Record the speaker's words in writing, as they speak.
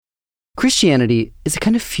Christianity is a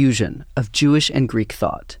kind of fusion of Jewish and Greek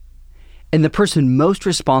thought. And the person most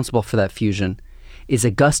responsible for that fusion is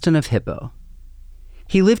Augustine of Hippo.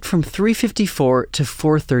 He lived from 354 to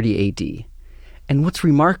 430 AD. And what's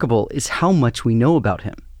remarkable is how much we know about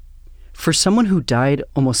him. For someone who died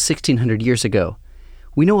almost 1,600 years ago,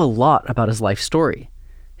 we know a lot about his life story,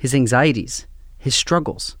 his anxieties, his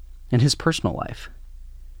struggles, and his personal life.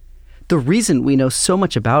 The reason we know so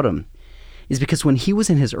much about him is because when he was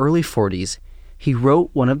in his early 40s, he wrote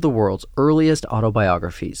one of the world's earliest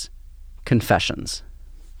autobiographies, Confessions.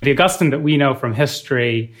 The Augustine that we know from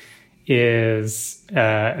history is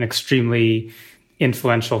an extremely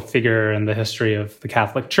influential figure in the history of the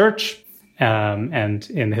Catholic Church and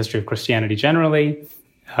in the history of Christianity generally.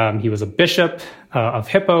 He was a bishop of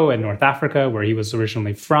Hippo in North Africa, where he was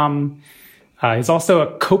originally from. He's also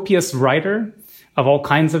a copious writer of all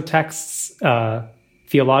kinds of texts,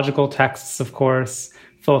 theological texts, of course,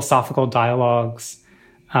 philosophical dialogues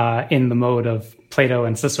in the mode of Plato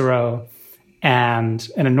and Cicero, and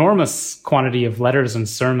an enormous quantity of letters and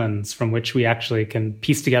sermons from which we actually can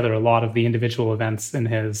piece together a lot of the individual events in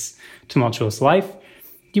his tumultuous life.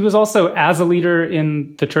 He was also, as a leader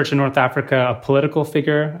in the church in North Africa, a political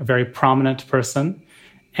figure, a very prominent person.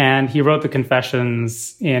 And he wrote the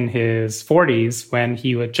Confessions in his 40s when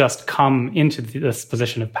he would just come into this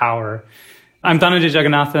position of power. I'm Dhananjay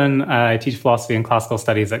Jagannathan. I teach philosophy and classical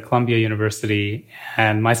studies at Columbia University,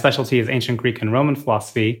 and my specialty is ancient Greek and Roman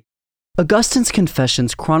philosophy. Augustine's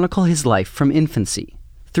Confessions chronicle his life from infancy,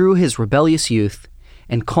 through his rebellious youth,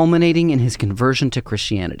 and culminating in his conversion to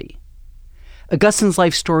Christianity. Augustine's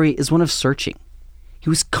life story is one of searching. He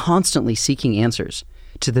was constantly seeking answers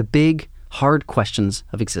to the big, hard questions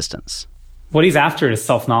of existence. What he's after is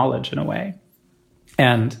self-knowledge in a way.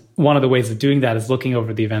 And one of the ways of doing that is looking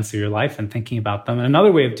over the events of your life and thinking about them. And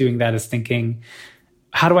another way of doing that is thinking,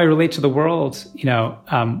 how do I relate to the world?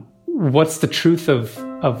 What's the truth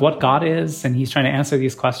of what God is? And he's trying to answer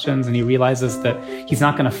these questions, and he realizes that he's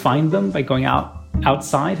not going to find them by going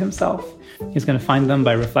outside himself. He's going to find them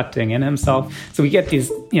by reflecting in himself. So we get these,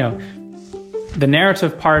 the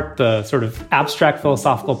narrative part, the sort of abstract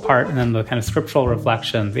philosophical part, and then the kind of scriptural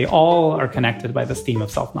reflection. They all are connected by this theme of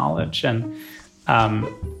self-knowledge. And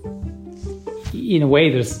in a way,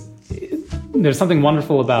 there's something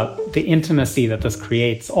wonderful about the intimacy that this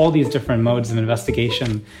creates, all these different modes of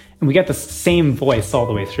investigation. And we get the same voice all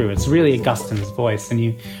the way through. It's really Augustine's voice. And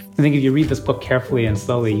I think if you read this book carefully and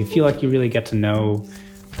slowly, you feel like you really get to know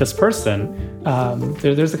this person.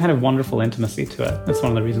 There's a kind of wonderful intimacy to it. That's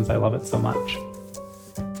one of the reasons I love it so much.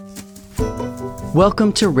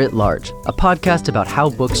 Welcome to Writ Large, a podcast about how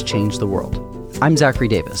books change the world. I'm Zachary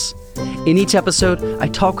Davis. In each episode, I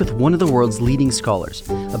talk with one of the world's leading scholars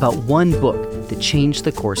about one book that changed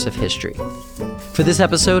the course of history. For this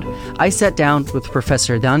episode, I sat down with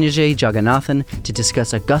Professor Dhananjay Jagannathan to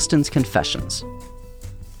discuss Augustine's Confessions.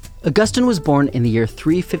 Augustine was born in the year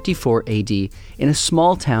 354 AD in a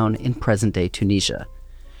small town in present-day Tunisia.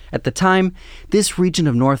 At the time, this region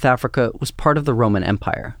of North Africa was part of the Roman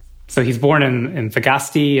Empire. So he's born in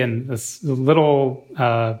Thagaste, in this little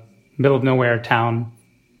middle-of-nowhere town,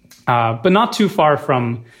 but not too far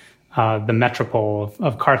from the metropole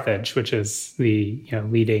of Carthage, which is the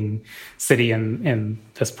leading city in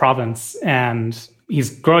this province. And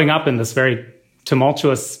he's growing up in this very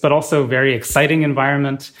tumultuous but also very exciting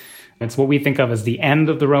environment. It's what we think of as the end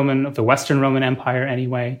of the Western Roman Empire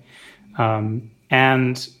anyway. The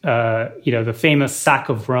famous sack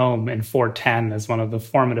of Rome in 410 is one of the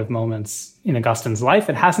formative moments in Augustine's life.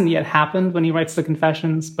 It hasn't yet happened when he writes the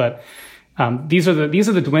Confessions, but these are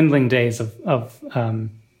the dwindling days of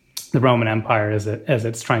the Roman Empire as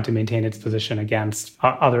it's trying to maintain its position against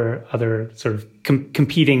other sort of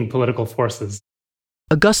competing political forces.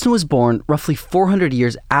 Augustine was born roughly 400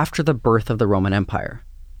 years after the birth of the Roman Empire.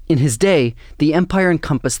 In his day, the empire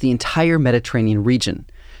encompassed the entire Mediterranean region,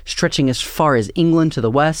 stretching as far as England to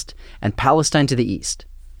the west and Palestine to the east.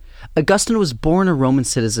 Augustine was born a Roman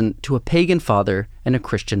citizen to a pagan father and a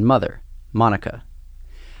Christian mother, Monica.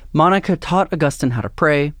 Monica taught Augustine how to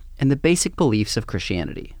pray and the basic beliefs of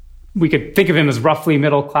Christianity. We could think of him as roughly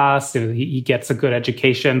middle class. He gets a good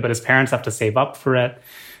education, but his parents have to save up for it.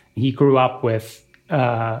 He grew up with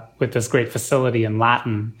this great facility in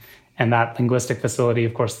Latin, and that linguistic facility,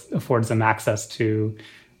 of course, affords him access to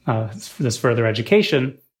this further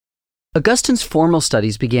education. Augustine's formal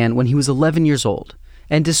studies began when he was 11 years old,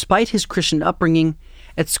 and despite his Christian upbringing,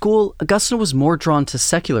 at school, Augustine was more drawn to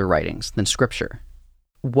secular writings than scripture.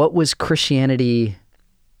 What was Christianity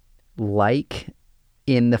like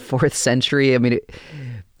in the 4th century? I mean,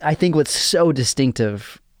 I think what's so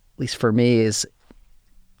distinctive, at least for me, is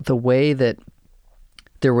the way that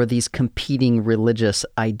there were these competing religious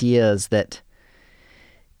ideas that,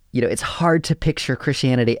 it's hard to picture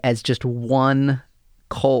Christianity as just one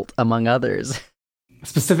cult among others.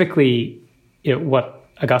 Specifically, what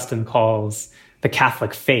Augustine calls the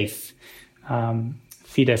Catholic faith,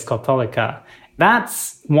 fides catholica.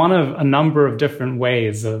 That's one of a number of different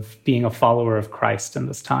ways of being a follower of Christ in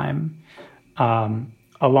this time,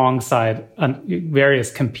 alongside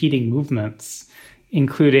various competing movements,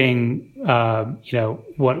 including,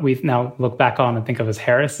 what we now look back on and think of as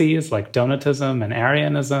heresies like Donatism and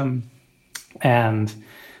Arianism, and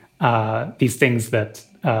these things that,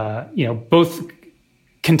 both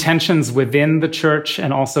contentions within the church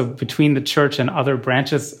and also between the church and other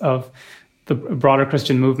branches of the broader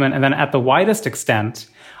Christian movement. And then at the widest extent,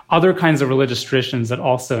 other kinds of religious traditions that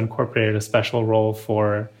also incorporated a special role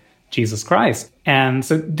for Jesus Christ. And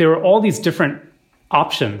so there were all these different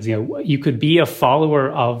options. You could be a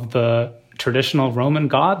follower of the traditional Roman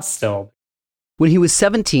gods still. When he was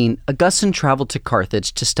 17, Augustine traveled to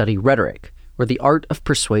Carthage to study rhetoric, or the art of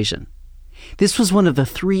persuasion. This was one of the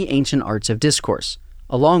 3 ancient arts of discourse,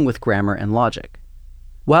 along with grammar and logic.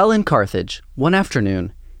 While in Carthage, one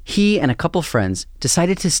afternoon, he and a couple friends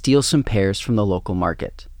decided to steal some pears from the local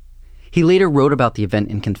market. He later wrote about the event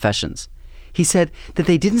in Confessions. He said that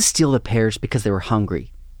they didn't steal the pears because they were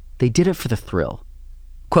hungry. They did it for the thrill.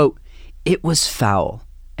 Quote, "It was foul,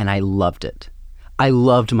 and I loved it. I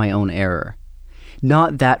loved my own error.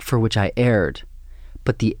 Not that for which I erred,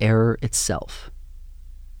 but the error itself."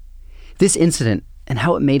 This incident and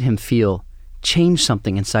how it made him feel changed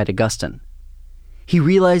something inside Augustine. He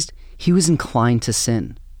realized he was inclined to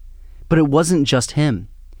sin. But it wasn't just him.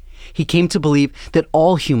 He came to believe that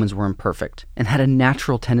all humans were imperfect and had a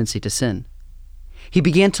natural tendency to sin. He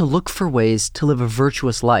began to look for ways to live a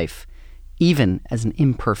virtuous life, even as an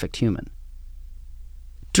imperfect human.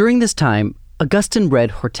 During this time, Augustine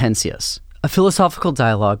read Hortensius, a philosophical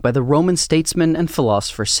dialogue by the Roman statesman and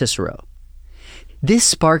philosopher Cicero. This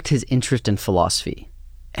sparked his interest in philosophy,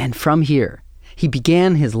 and from here, he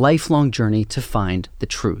began his lifelong journey to find the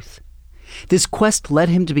truth. This quest led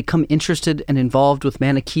him to become interested and involved with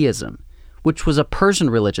Manichaeism, which was a Persian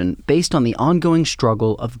religion based on the ongoing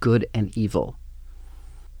struggle of good and evil.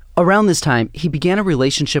 Around this time, he began a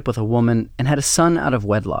relationship with a woman and had a son out of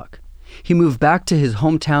wedlock. He moved back to his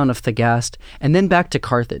hometown of Thagaste and then back to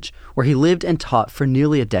Carthage, where he lived and taught for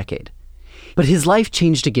nearly a decade. But his life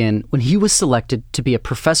changed again when he was selected to be a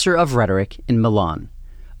professor of rhetoric in Milan,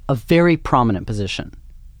 a very prominent position.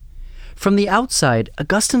 From the outside,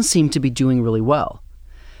 Augustine seemed to be doing really well.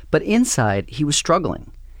 But inside, he was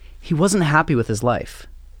struggling. He wasn't happy with his life.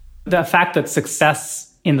 The fact that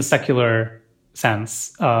success in the secular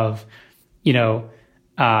sense of,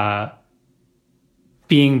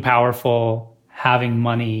 being powerful, having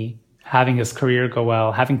money, having his career go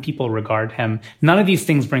well, having people regard him, none of these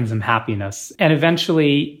things brings him happiness. And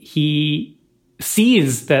eventually he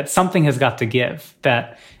sees that something has got to give,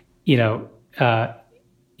 that,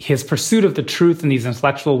 his pursuit of the truth in these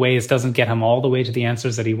intellectual ways doesn't get him all the way to the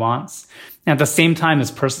answers that he wants. And at the same time, his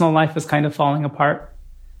personal life is kind of falling apart.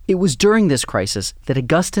 It was during this crisis that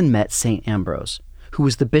Augustine met St. Ambrose, who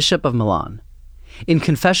was the bishop of Milan. In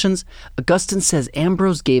Confessions, Augustine says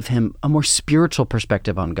Ambrose gave him a more spiritual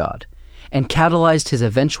perspective on God and catalyzed his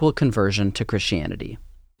eventual conversion to Christianity.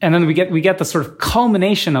 And then we get the sort of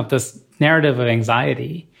culmination of this narrative of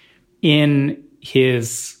anxiety in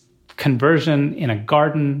his conversion in a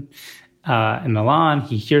garden in Milan.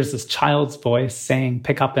 He hears this child's voice saying,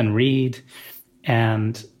 "Pick up and read."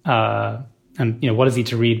 And what is he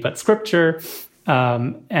to read but scripture?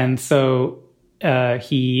 And so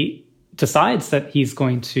he decides that he's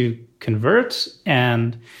going to convert,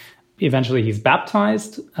 and eventually he's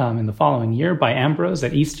baptized in the following year by Ambrose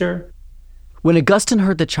at Easter. When Augustine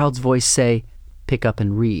heard the child's voice say, "Pick up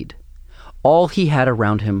and read," all he had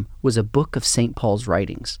around him was a book of St. Paul's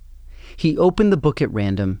writings. He opened the book at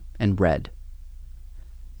random and read.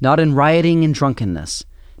 "Not in rioting and drunkenness,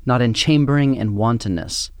 not in chambering and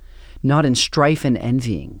wantonness, not in strife and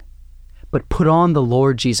envying, but put on the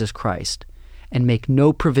Lord Jesus Christ, and make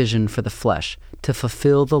no provision for the flesh to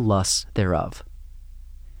fulfill the lusts thereof."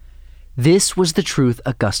 This was the truth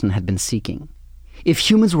Augustine had been seeking. If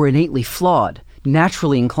humans were innately flawed,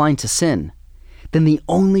 naturally inclined to sin, then the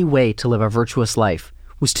only way to live a virtuous life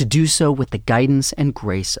was to do so with the guidance and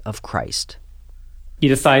grace of Christ. He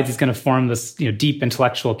decides he's going to form this deep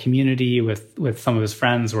intellectual community with some of his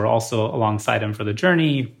friends who are also alongside him for the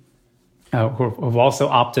journey, who have also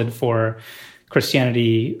opted for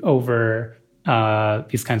Christianity over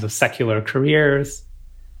these kinds of secular careers.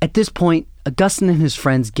 At this point, Augustine and his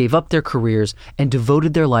friends gave up their careers and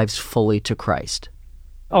devoted their lives fully to Christ.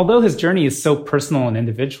 Although his journey is so personal and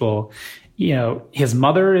individual, his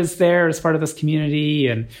mother is there as part of this community,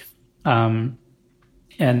 and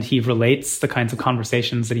he relates the kinds of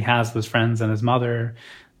conversations that he has with his friends and his mother.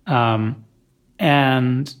 And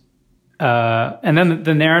then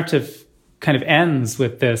the narrative kind of ends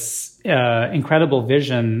with this incredible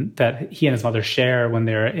vision that he and his mother share when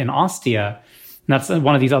they're in Ostia. And that's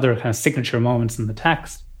one of these other kind of signature moments in the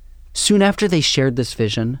text. Soon after they shared this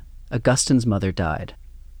vision, Augustine's mother died.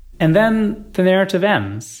 And then the narrative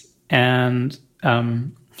ends, and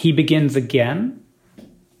he begins again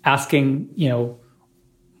asking,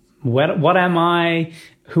 what am I?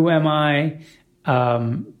 Who am I?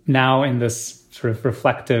 Now in this sort of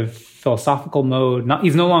reflective philosophical mode.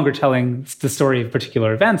 He's no longer telling the story of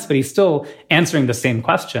particular events, but he's still answering the same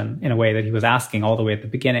question in a way that he was asking all the way at the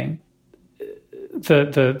beginning.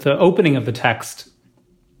 The opening of the text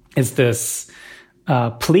is this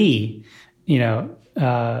plea,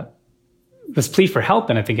 this plea for help,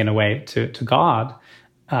 and I think in a way to God,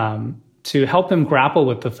 to help him grapple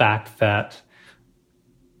with the fact that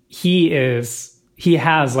he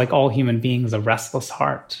has, like all human beings, a restless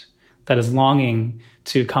heart that is longing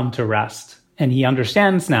to come to rest. And he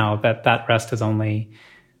understands now that rest is only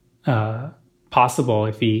possible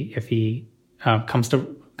if he comes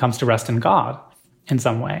to rest in God in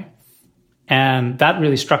some way. And that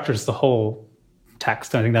really structures the whole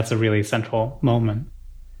text. I think that's a really central moment.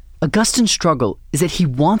 Augustine's struggle is that he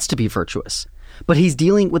wants to be virtuous, but he's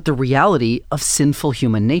dealing with the reality of sinful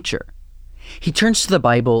human nature. He turns to the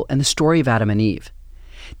Bible and the story of Adam and Eve.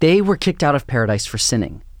 They were kicked out of paradise for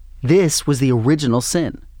sinning. This was the original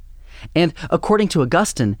sin. And according to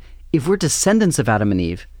Augustine, if we're descendants of Adam and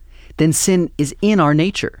Eve, then sin is in our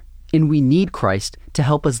nature, and we need Christ to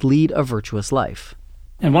help us lead a virtuous life.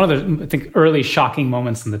 And one of the, I think, early shocking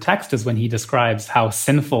moments in the text is when he describes how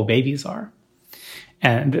sinful babies are.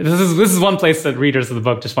 And this is one place that readers of the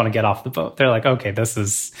book just want to get off the boat. They're like, okay,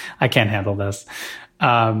 I can't handle this.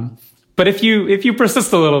 But if you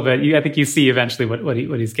persist a little bit, I think you see eventually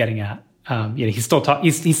what he's getting at. He's still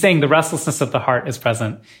he's saying the restlessness of the heart is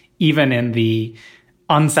present even in the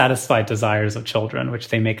unsatisfied desires of children, which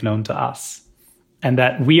they make known to us, and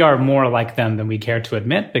that we are more like them than we care to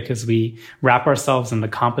admit because we wrap ourselves in the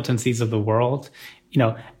competencies of the world.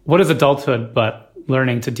 What is adulthood but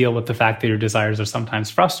learning to deal with the fact that your desires are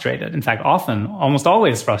sometimes frustrated? In fact, often, almost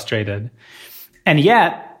always frustrated, and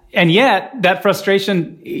yet that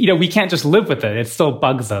frustration, we can't just live with it. It still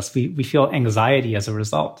bugs us. We feel anxiety as a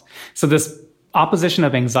result. So this opposition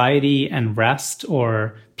of anxiety and rest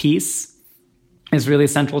or peace is really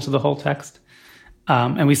central to the whole text.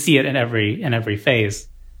 And we see it in every phase.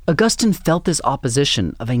 Augustine felt this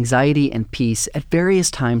opposition of anxiety and peace at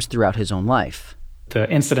various times throughout his own life. The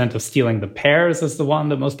incident of stealing the pears is the one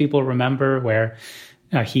that most people remember, where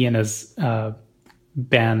he and his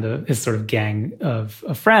band, his sort of gang of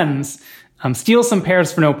friends, steal some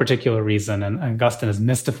pears for no particular reason. And Augustine is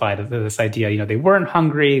mystified at this idea. They weren't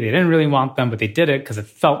hungry, they didn't really want them, but they did it because it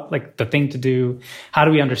felt like the thing to do. How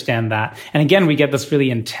do we understand that? And again, we get this really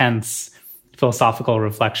intense philosophical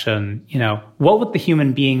reflection. What would the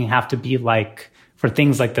human being have to be like for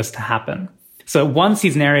things like this to happen? So once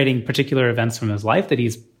he's narrating particular events from his life that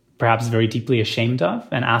he's perhaps very deeply ashamed of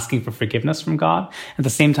and asking for forgiveness from God. At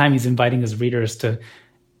the same time, he's inviting his readers to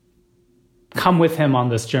come with him on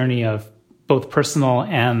this journey of both personal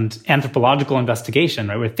and anthropological investigation,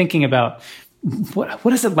 right? We're thinking about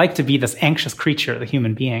what is it like to be this anxious creature, the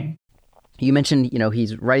human being? You mentioned,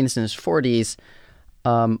 he's writing this in his 40s.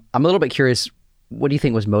 I'm a little bit curious, what do you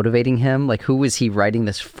think was motivating him? Like, who was he writing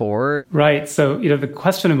this for? Right. So, the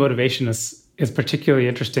question of motivation is particularly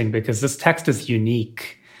interesting because this text is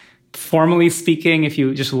unique. Formally speaking, if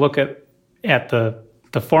you just look at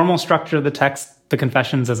the formal structure of the text, the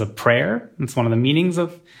Confessions is a prayer. It's one of the meanings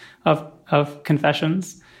of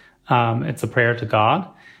Confessions. It's a prayer to God.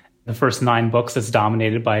 The first 9 books is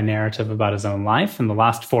dominated by a narrative about his own life, and the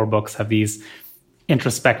last 4 books have these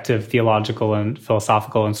introspective theological and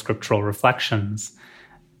philosophical and scriptural reflections.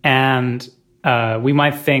 And we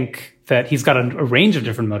might think that he's got a range of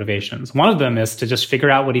different motivations. One of them is to just figure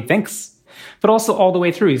out what he thinks, but also all the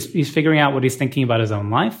way through, he's figuring out what he's thinking about his own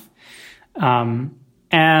life.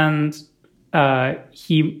 And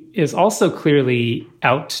he is also clearly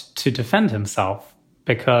out to defend himself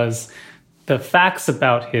because the facts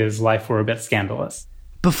about his life were a bit scandalous.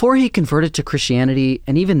 Before he converted to Christianity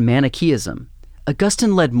and even Manichaeism,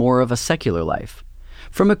 Augustine led more of a secular life.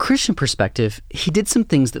 From a Christian perspective, he did some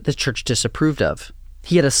things that the church disapproved of.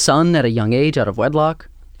 He had a son at a young age out of wedlock.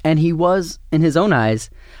 And he was, in his own eyes,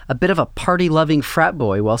 a bit of a party-loving frat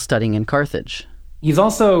boy while studying in Carthage. He's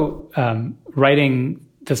also writing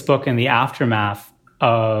this book in the aftermath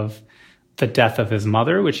of the death of his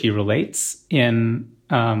mother, which he relates in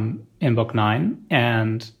Book 9.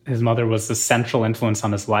 And his mother was the central influence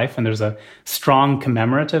on his life. And there's a strong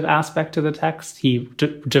commemorative aspect to the text. He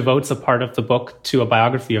devotes a part of the book to a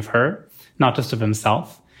biography of her, not just of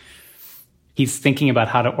himself. He's thinking about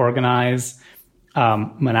how to organize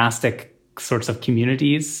monastic sorts of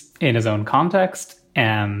communities in his own context.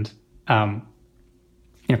 And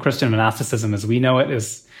Christian monasticism, as we know it,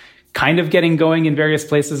 is kind of getting going in various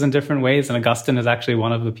places in different ways. And Augustine is actually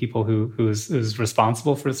one of the people who is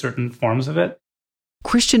responsible for certain forms of it.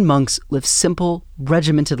 Christian monks live simple,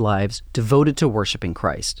 regimented lives devoted to worshiping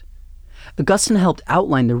Christ. Augustine helped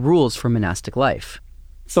outline the rules for monastic life.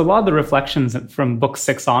 So a lot of the reflections from Book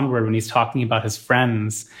 6 onward, when he's talking about his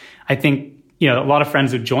friends, I think, a lot of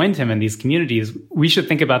friends who joined him in these communities, we should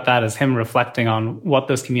think about that as him reflecting on what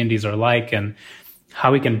those communities are like and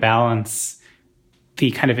how we can balance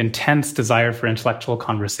the kind of intense desire for intellectual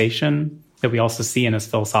conversation that we also see in his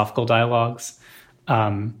philosophical dialogues.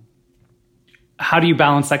 How do you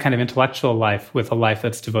balance that kind of intellectual life with a life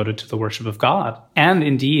that's devoted to the worship of God? And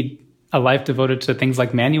indeed, a life devoted to things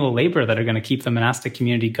like manual labor that are going to keep the monastic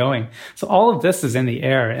community going. So all of this is in the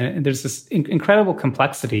air, and there's this incredible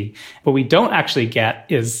complexity. What we don't actually get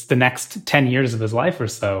is the next 10 years of his life or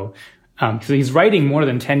so. So he's writing more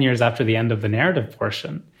than 10 years after the end of the narrative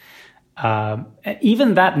portion.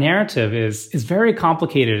 Even that narrative is very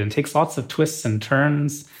complicated and takes lots of twists and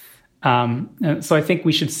turns. And so I think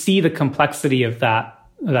we should see the complexity of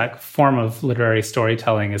that form of literary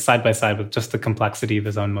storytelling is side by side with just the complexity of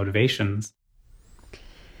his own motivations.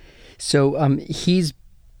 So he's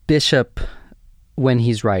bishop when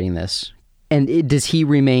he's writing this. And does he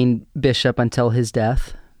remain bishop until his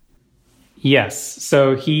death? Yes.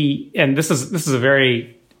 So and this is a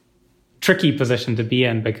very tricky position to be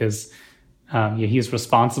in because he's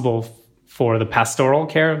responsible for the pastoral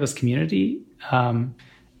care of his community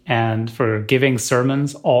and for giving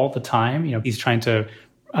sermons all the time. He's trying to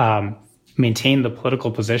maintain the political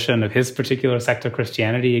position of his particular sect of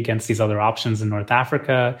Christianity against these other options in North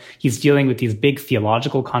Africa. He's dealing with these big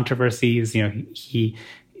theological controversies.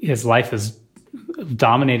 His life is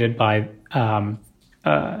dominated by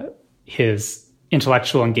his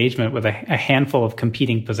intellectual engagement with a handful of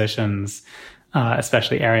competing positions,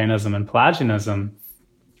 especially Arianism and Pelagianism.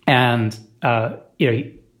 And,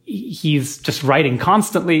 he's just writing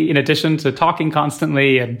constantly in addition to talking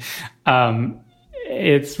constantly. And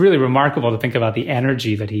it's really remarkable to think about the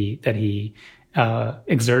energy that he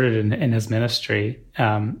exerted in his ministry.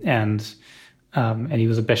 And he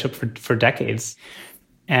was a bishop for decades.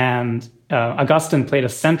 And Augustine played a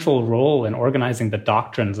central role in organizing the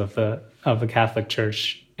doctrines of the Catholic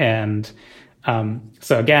Church. And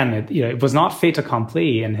so again, it was not fait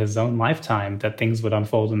accompli in his own lifetime that things would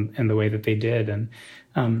unfold in the way that they did. And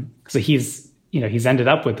so he's ended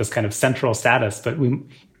up with this kind of central status. But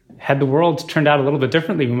had the world turned out a little bit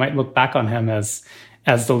differently, we might look back on him as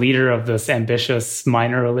the leader of this ambitious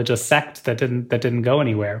minor religious sect that didn't go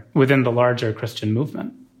anywhere within the larger Christian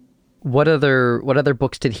movement. What other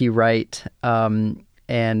books did he write? What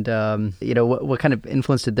kind of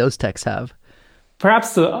influence did those texts have?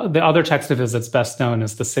 Perhaps the other text of his that's best known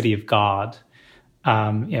is The City of God,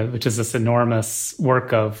 which is this enormous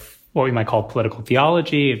work of what we might call political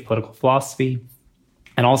theology and political philosophy,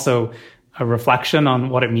 and also a reflection on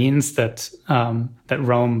what it means that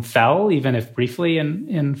Rome fell, even if briefly,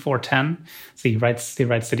 in 410. So he writes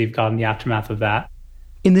City of God in the aftermath of that.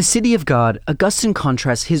 In The City of God, Augustine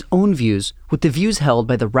contrasts his own views with the views held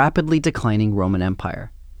by the rapidly declining Roman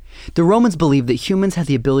Empire. The Romans believed that humans had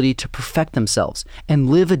the ability to perfect themselves and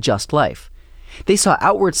live a just life. They saw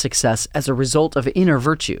outward success as a result of inner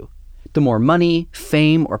virtue. The more money,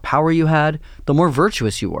 fame, or power you had, the more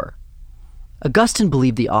virtuous you were. Augustine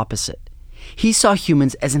believed the opposite. He saw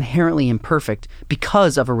humans as inherently imperfect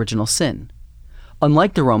because of original sin.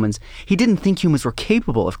 Unlike the Romans, he didn't think humans were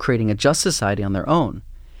capable of creating a just society on their own.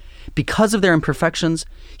 Because of their imperfections,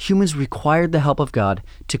 humans required the help of God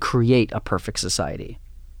to create a perfect society.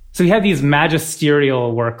 So we have these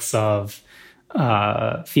magisterial works of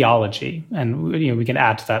theology, and we can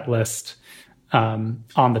add to that list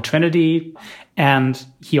on the Trinity. And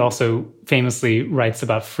he also famously writes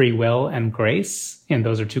about free will and grace, and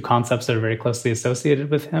those are two concepts that are very closely associated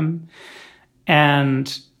with him. And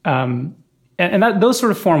those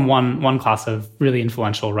sort of form one class of really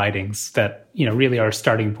influential writings that really are a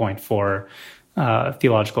starting point for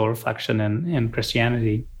theological reflection in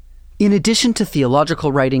Christianity. In addition to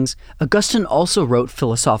theological writings, Augustine also wrote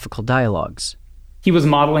philosophical dialogues. He was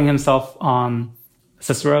modeling himself on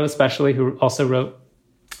Cicero, especially, who also wrote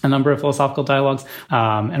a number of philosophical dialogues.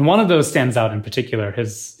 And one of those stands out in particular,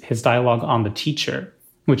 his dialogue on the teacher,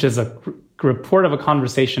 which is a report of a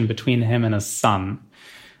conversation between him and his son.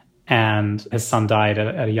 And his son died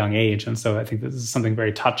at a young age. And so I think this is something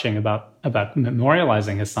very touching about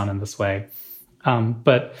memorializing his son in this way.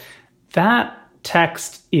 But that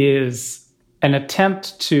text is an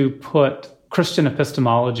attempt to put Christian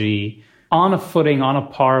epistemology on a footing, on a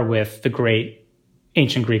par with the great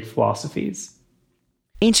ancient Greek philosophies.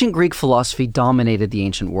 Ancient Greek philosophy dominated the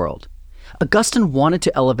ancient world. Augustine wanted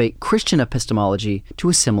to elevate Christian epistemology to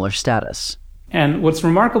a similar status. And what's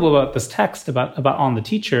remarkable about this text about on the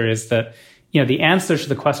teacher is that, the answer to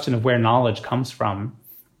the question of where knowledge comes from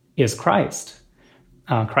is Christ.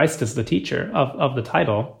 Christ is the teacher of the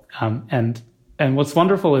title. And what's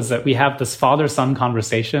wonderful is that we have this father-son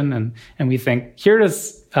conversation, and we think,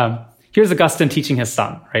 here's Augustine teaching his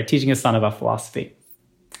son, right? Teaching his son about philosophy.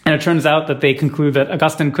 And it turns out that they conclude that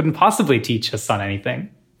Augustine couldn't possibly teach his son anything,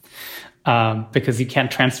 because you can't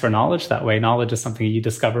transfer knowledge that way. Knowledge is something you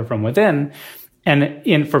discover from within.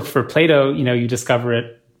 And for Plato, you discover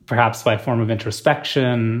it perhaps by a form of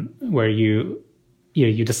introspection, where you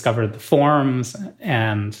discover the forms.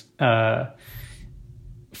 And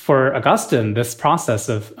for Augustine, this process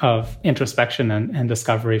of introspection and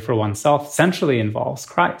discovery for oneself centrally involves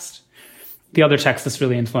Christ. The other text that's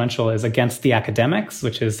really influential is Against the Academics,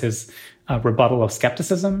 which is his rebuttal of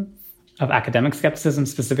skepticism, of academic skepticism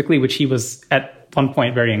specifically, which he was at one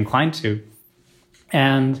point very inclined to.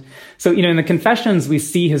 And so, in the Confessions, we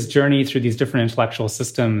see his journey through these different intellectual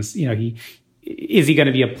systems. Is he going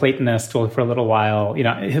to be a Platonist for a little while?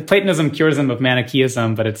 Platonism cures him of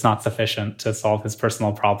Manichaeism, but it's not sufficient to solve his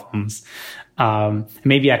personal problems.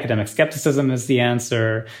 Maybe academic skepticism is the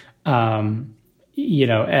answer. And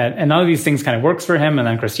none of these things kind of works for him. And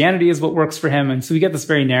then Christianity is what works for him. And so we get this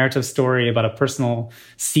very narrative story about a personal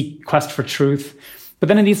quest for truth. But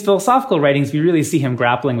then in these philosophical writings, we really see him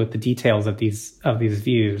grappling with the details of these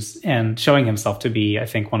views and showing himself to be, I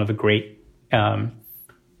think, one of the great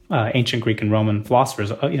ancient Greek and Roman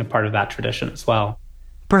philosophers, part of that tradition as well.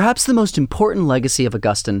 Perhaps the most important legacy of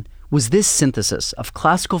Augustine was this synthesis of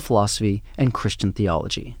classical philosophy and Christian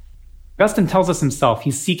theology. Augustine tells us himself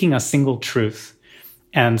he's seeking a single truth.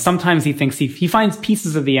 And sometimes he thinks he finds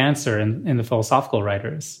pieces of the answer in the philosophical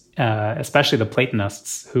writers, especially the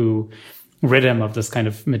Platonists, who rid him of this kind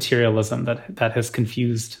of materialism that has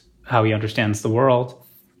confused how he understands the world,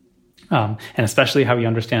 and especially how he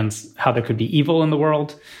understands how there could be evil in the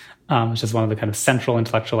world, which is one of the kind of central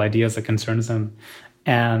intellectual ideas that concerns him.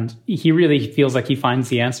 And he really feels like he finds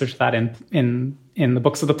the answer to that in the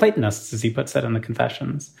books of the Platonists, as he puts it in the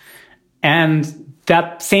Confessions. And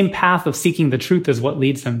that same path of seeking the truth is what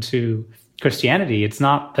leads him to Christianity. It's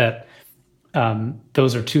not that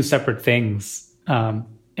those are two separate things, and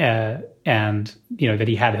that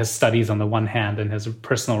he had his studies on the one hand and his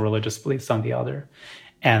personal religious beliefs on the other.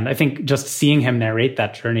 And I think just seeing him narrate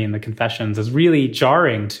that journey in the Confessions is really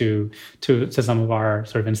jarring to some of our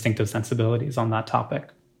sort of instinctive sensibilities on that topic.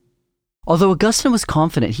 Although Augustine was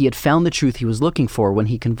confident he had found the truth he was looking for when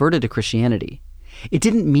he converted to Christianity, it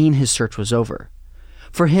didn't mean his search was over.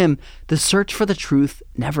 For him, the search for the truth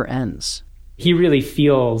never ends. He really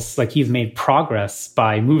feels like he's made progress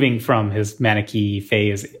by moving from his Manichae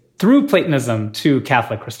phase through Platonism to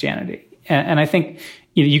Catholic Christianity. And I think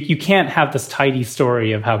you can't have this tidy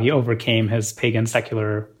story of how he overcame his pagan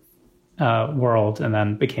secular world and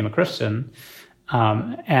then became a Christian.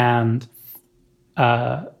 And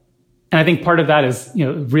I think part of that is,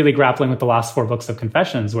 really grappling with the last 4 books of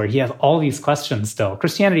Confessions, where he has all these questions still.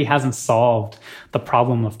 Christianity hasn't solved the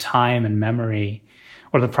problem of time and memory,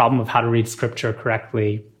 or the problem of how to read scripture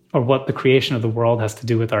correctly, or what the creation of the world has to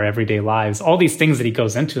do with our everyday lives. All these things that he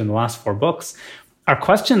goes into in the last 4 books are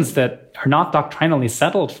questions that are not doctrinally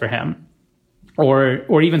settled for him,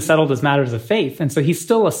 or even settled as matters of faith. And so he's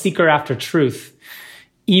still a seeker after truth,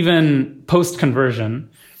 even post-conversion.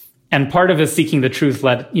 And part of his seeking the truth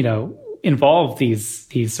involved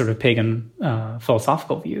these sort of pagan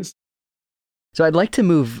philosophical views. So I'd like to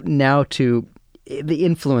move now to the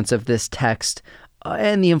influence of this text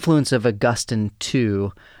and the influence of Augustine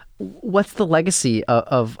too. What's the legacy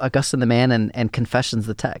of Augustine the man and Confessions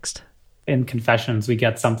the text? In Confessions, we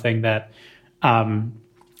get something that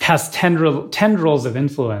has tendrils of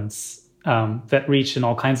influence that reach in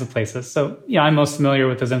all kinds of places. So, I'm most familiar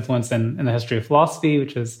with his influence in the history of philosophy,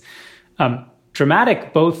 which is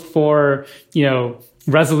dramatic both for,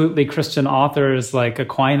 resolutely Christian authors like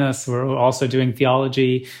Aquinas, who are also doing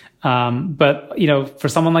theology, But, for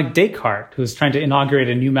someone like Descartes, who's trying to inaugurate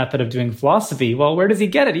a new method of doing philosophy, well, where does he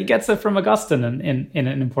get it? He gets it from Augustine in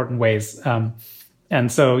important ways.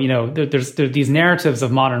 And so, there's these narratives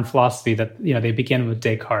of modern philosophy that, they begin with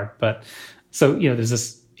Descartes. But so, there's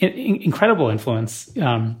this incredible influence.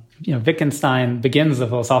 Wittgenstein begins the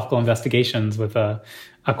philosophical investigations with a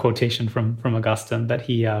quotation from Augustine that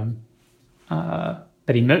he I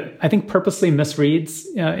think purposely misreads,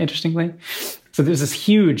 interestingly. So there's this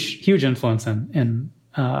huge influence in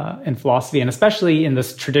philosophy, and especially in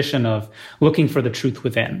this tradition of looking for the truth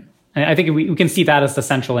within. And I think we can see that as the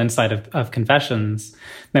central insight of Confessions.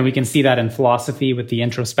 Then we can see that in philosophy with the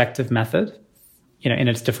introspective method, in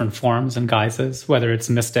its different forms and guises, whether it's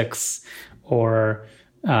mystics or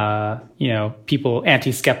people,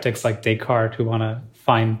 anti-skeptics like Descartes, who want to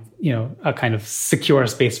find a kind of secure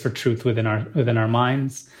space for truth within our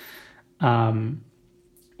minds.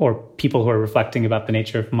 Or people who are reflecting about the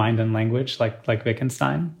nature of mind and language, like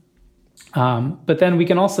Wittgenstein. But then we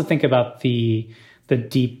can also think about the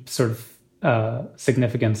deep sort of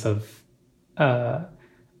significance of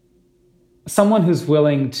someone who's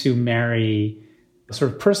willing to marry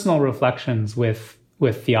sort of personal reflections with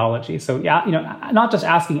theology. So, not just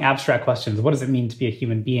asking abstract questions, what does it mean to be a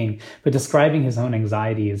human being, but describing his own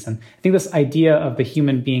anxieties. And I think this idea of the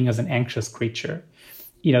human being as an anxious creature,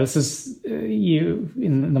 this is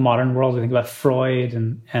in the modern world. We think about Freud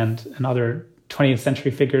and other 20th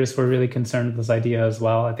century figures who are really concerned with this idea as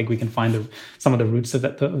well. I think we can find some of the roots of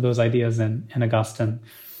those ideas in Augustine.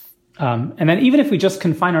 And then even if we just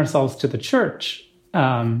confine ourselves to the church,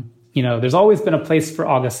 there's always been a place for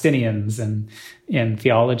Augustinians in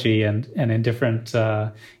theology and in different.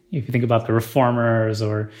 If you think about the reformers,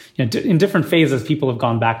 or in different phases, people have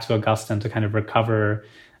gone back to Augustine to kind of recover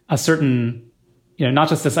a certain. Not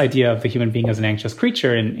just this idea of the human being as an anxious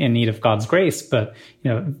creature in need of God's grace, but,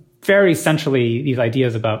 very centrally, these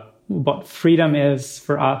ideas about what freedom is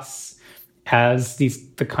for us as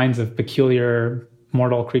the kinds of peculiar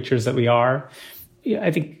mortal creatures that we are.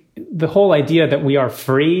 I think the whole idea that we are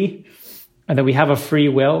free and that we have a free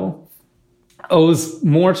will owes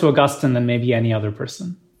more to Augustine than maybe any other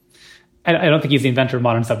person. I don't think he's the inventor of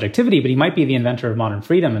modern subjectivity, but he might be the inventor of modern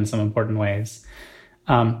freedom in some important ways.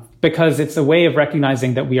 Because it's a way of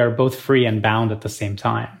recognizing that we are both free and bound at the same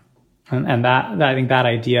time. And that I think that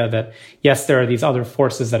idea that, yes, there are these other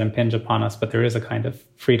forces that impinge upon us, but there is a kind of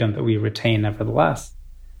freedom that we retain nevertheless.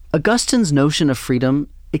 Augustine's notion of freedom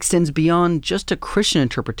extends beyond just a Christian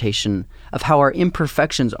interpretation of how our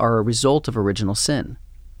imperfections are a result of original sin.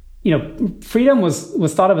 Freedom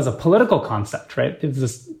was thought of as a political concept, right? It was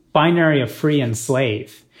this binary of free and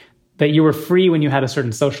slave, that you were free when you had a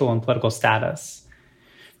certain social and political status.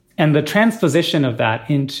 And the transposition of that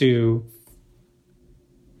into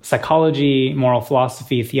psychology, moral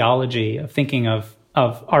philosophy, theology, of thinking of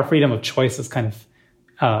our freedom of choice as kind of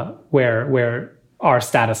where our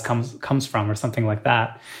status comes from, or something like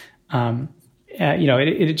that.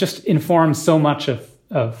 It just informs so much of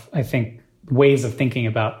I think ways of thinking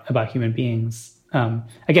about human beings.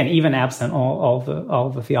 Again, even absent all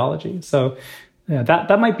the theology. So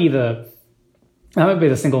that might be the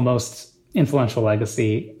single most influential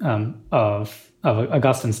legacy of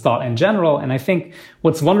Augustine's thought in general. And I think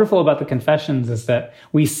what's wonderful about the Confessions is that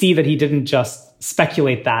we see that he didn't just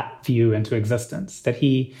speculate that view into existence, that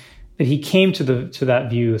he came to that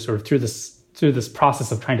view sort of through this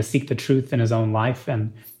process of trying to seek the truth in his own life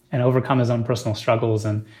and overcome his own personal struggles.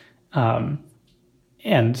 And so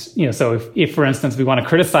if for instance we want to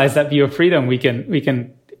criticize that view of freedom, we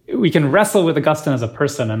can wrestle with Augustine as a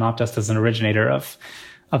person and not just as an originator of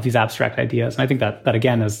these abstract ideas. And I think that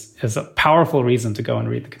again is a powerful reason to go and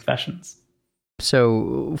read the Confessions.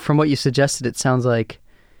 So from what you suggested, it sounds like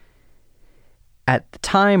at the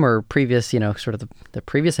time or previous, sort of the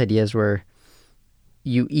previous ideas were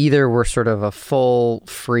you either were sort of a full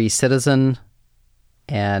free citizen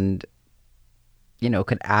and,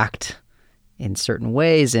 could act in certain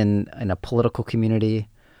ways in a political community,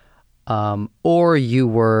 or you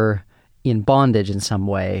were in bondage in some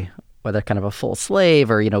way, whether kind of a full slave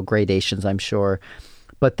or, gradations, I'm sure,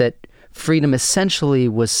 but that freedom essentially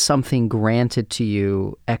was something granted to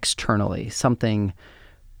you externally, something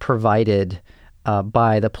provided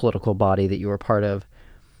by the political body that you were part of.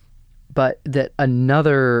 But that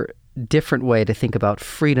another different way to think about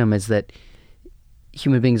freedom is that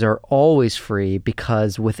human beings are always free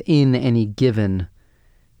because within any given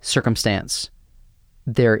circumstance,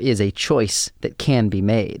 there is a choice that can be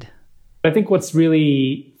made. I think what's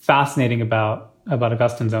really fascinating about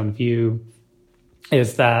Augustine's own view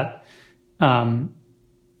is that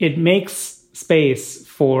it makes space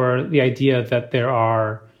for the idea that there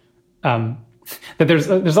are that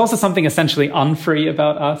there's also something essentially unfree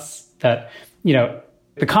about us, that,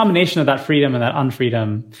 the combination of that freedom and that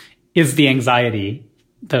unfreedom is the anxiety,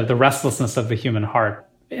 the restlessness of the human heart.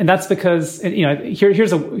 And that's because,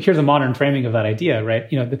 here's a modern framing of that idea, right?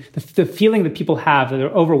 The feeling that people have that they're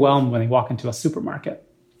overwhelmed when they walk into a supermarket.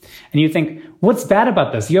 And you think, what's bad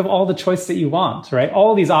about this? You have all the choice that you want, right?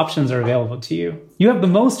 All these options are available to you. You have the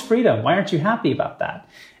most freedom. Why aren't you happy about that?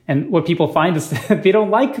 And what people find is that they don't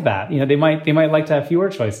like that. They might like to have fewer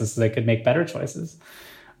choices so they could make better choices,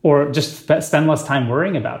 or just spend less time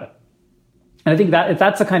worrying about it. And I think that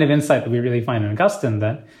that's a kind of insight that we really find in Augustine,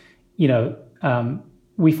 that,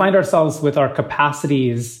 we find ourselves with our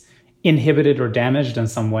capacities inhibited or damaged in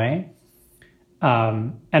some way.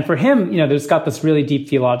 And for him, there's got this really deep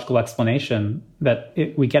theological explanation that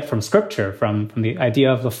we get from Scripture, from the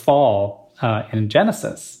idea of the fall in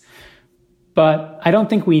Genesis. But I don't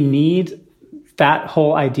think we need that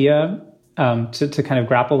whole idea to kind of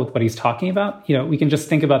grapple with what he's talking about. We can just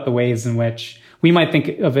think about the ways in which we might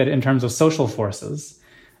think of it in terms of social forces,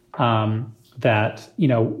 that,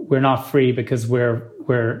 we're not free because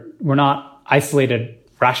we're not isolated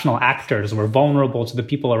rational actors. We're vulnerable to the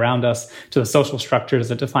people around us, to the social structures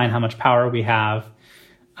that define how much power we have,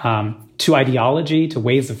 to ideology, to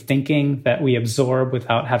ways of thinking that we absorb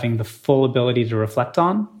without having the full ability to reflect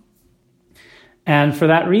on. And for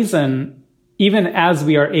that reason, even as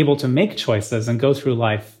we are able to make choices and go through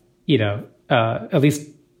life, at least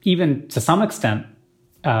even to some extent,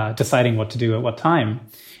 deciding what to do at what time.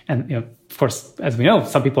 And, of course, as we know,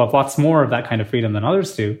 some people have lots more of that kind of freedom than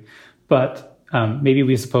others do. But maybe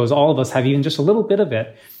we suppose all of us have even just a little bit of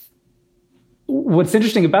it. What's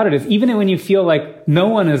interesting about it is, even when you feel like no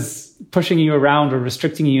one is pushing you around or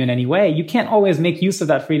restricting you in any way, you can't always make use of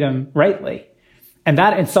that freedom rightly. And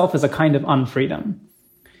that itself is a kind of unfreedom.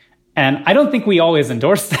 And I don't think we always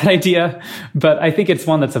endorse that idea, but I think it's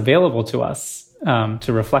one that's available to us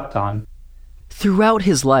to reflect on. Throughout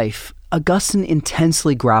his life, Augustine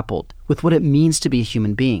intensely grappled with what it means to be a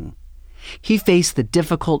human being. He faced the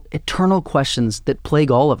difficult, eternal questions that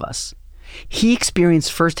plague all of us. He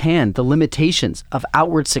experienced firsthand the limitations of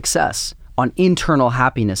outward success on internal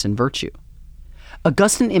happiness and virtue.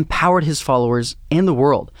 Augustine empowered his followers and the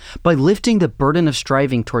world by lifting the burden of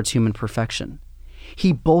striving towards human perfection.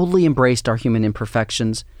 He boldly embraced our human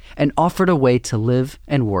imperfections and offered a way to live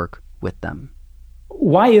and work with them.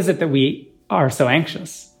 Why is it that we are so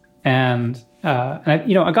anxious? And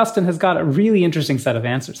Augustine has got a really interesting set of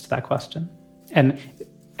answers to that question. And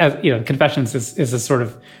as Confessions is a sort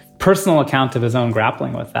of personal account of his own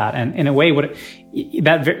grappling with that. And in a way,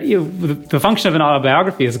 the function of an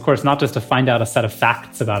autobiography is, of course, not just to find out a set of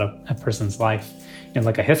facts about a person's life,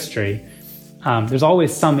 like a history. There's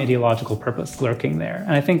always some ideological purpose lurking there.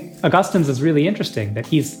 And I think Augustine's is really interesting, that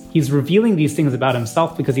he's revealing these things about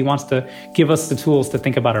himself because he wants to give us the tools to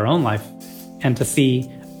think about our own life and to see,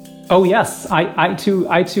 oh yes, I too,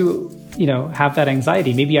 have that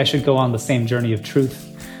anxiety. Maybe I should go on the same journey of truth,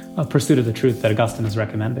 of pursuit of the truth that Augustine is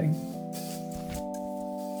recommending.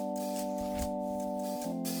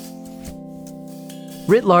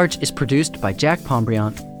 Writ Large is produced by Jack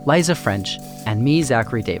Pombriant, Liza French, and me,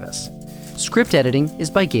 Zachary Davis. Script editing is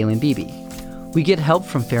by Galen Beebe. We get help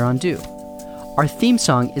from Farron Du. Our theme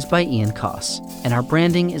song is by Ian Koss, and our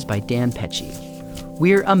branding is by Dan Pecci.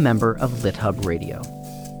 We're a member of LitHub Radio.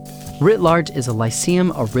 Writ Large is a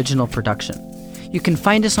Lyceum original production. You can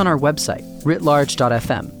find us on our website,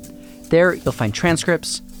 writlarge.fm. There, you'll find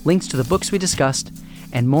transcripts, links to the books we discussed,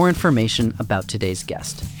 and more information about today's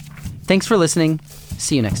guest. Thanks for listening.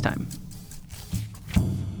 See you next time.